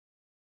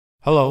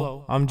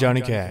Hello, I'm Johnny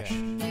Cash.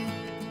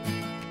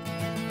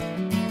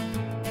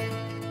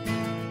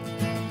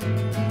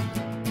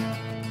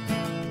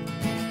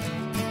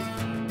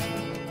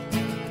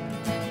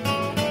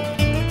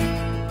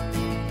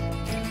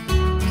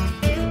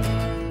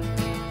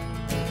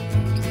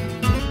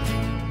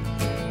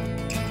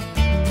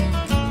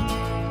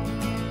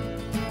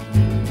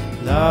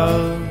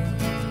 Love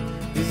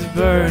is a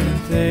burning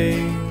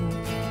thing,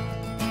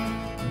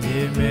 and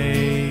it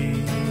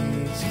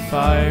makes a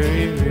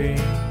fiery ring.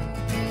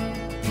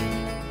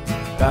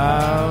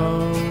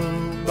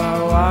 Bound by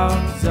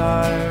wild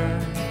desire,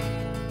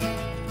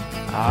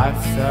 I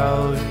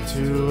fell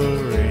into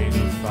a ring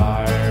of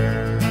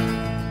fire.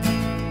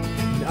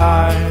 And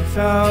I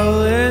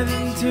fell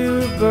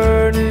into a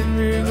burning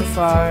ring of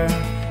fire.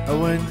 I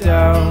went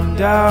down,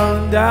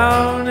 down,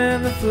 down,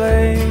 and the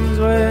flames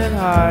went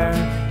higher.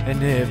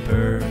 And it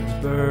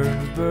burns,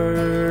 burns,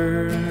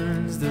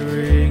 burns, the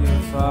ring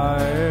of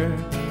fire,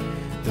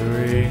 the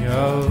ring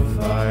of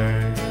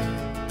fire.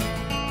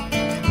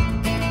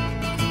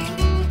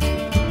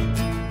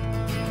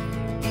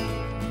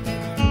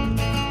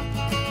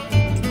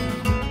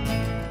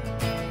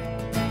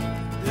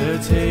 The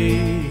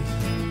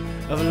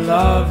taste of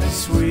love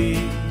is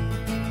sweet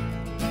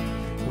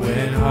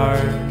when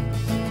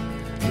hearts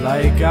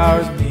like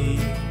ours meet.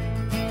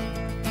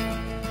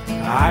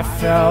 I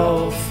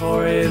fell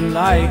for it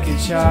like a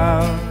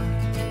child,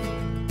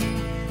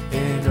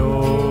 and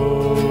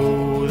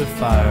oh, the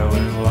fire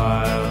went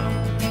wild.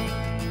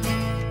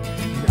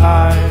 And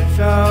I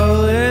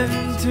fell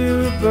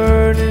into a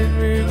burning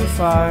ring of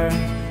fire.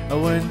 I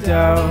went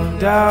down,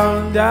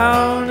 down,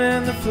 down,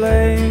 and the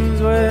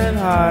flames went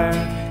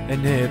higher.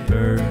 And it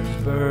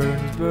burns,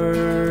 burns,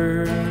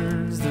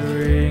 burns, the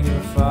ring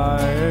of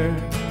fire,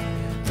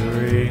 the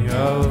ring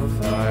of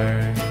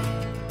fire.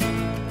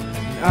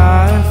 And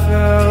I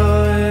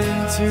fell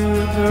into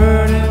a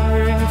burning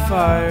ring of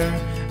fire.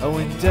 I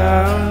went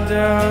down,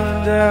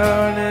 down,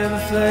 down, and the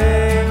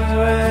flames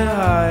went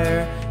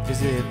higher.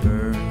 'Cause it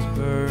burns,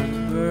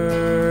 burns,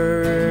 burns.